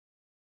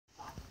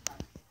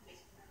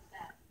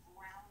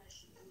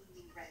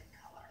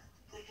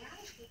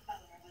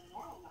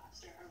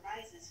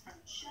arises from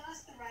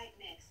just the right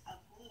mix of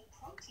blue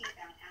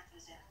protein-bound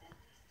astaxanthin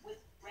with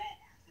red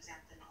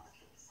astaxanthin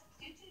molecules.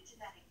 Due to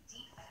genetic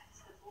defects,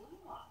 the blue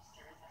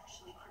lobster is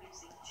actually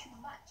producing too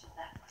much of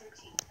that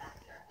protein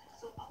factor,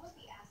 so all of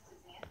the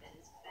astaxanthin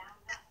is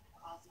bound up,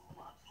 causing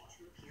the lobster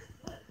to appear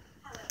blue.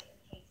 However, in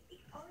the case of the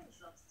orange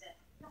lobster,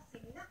 not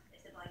enough of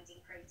the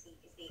binding protein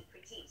is being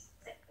produced,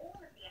 so all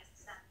of the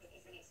astaxanthin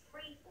is in its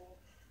free form,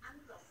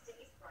 and the lobster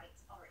is bright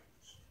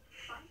orange.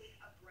 Finding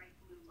a bright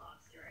blue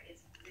lobster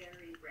is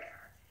very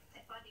rare,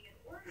 and finding an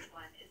orange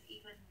one is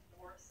even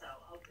more so,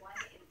 a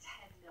 1 in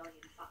 10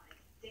 million find.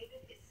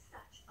 David is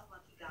such a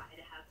lucky guy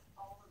to have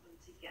all of them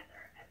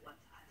together at one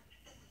time.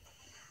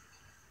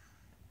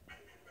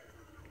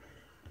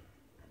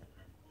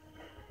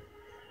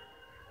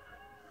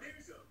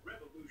 There's a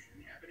revolution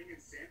happening in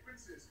San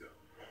Francisco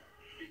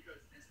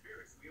because this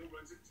Ferris wheel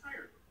runs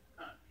entirely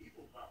on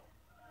people power.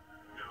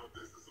 Now,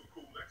 this is some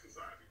cool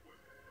exercise equipment.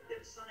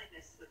 There's a sign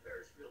next to the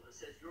Ferris wheel that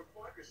says your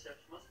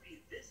quadriceps must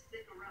be this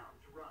thick around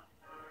to run.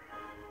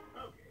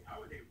 Okay, how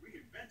are they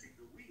reinventing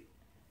the wheel?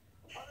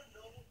 On a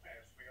normal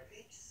Ferris wheel,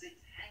 each seat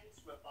hangs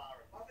from a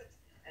bar above it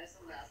and is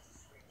allowed to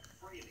swing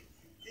freely.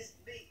 This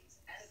means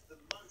as the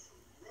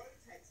motor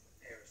rotates the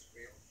Ferris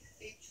wheel,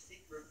 each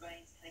seat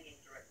remains hanging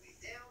directly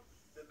down,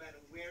 no matter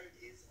where it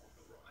is on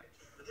the ride.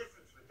 The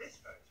difference with this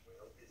Ferris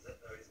wheel is that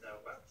there is no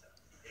motor.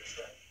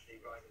 Instead, the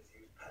riders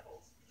use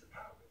pedals to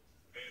power it.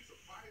 And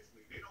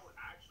surprisingly, they don't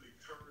actually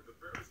turn the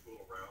Ferris wheel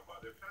around by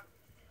their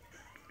pedaling.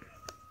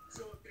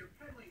 So if their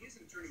pedaling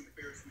isn't turning the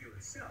Ferris wheel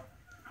itself,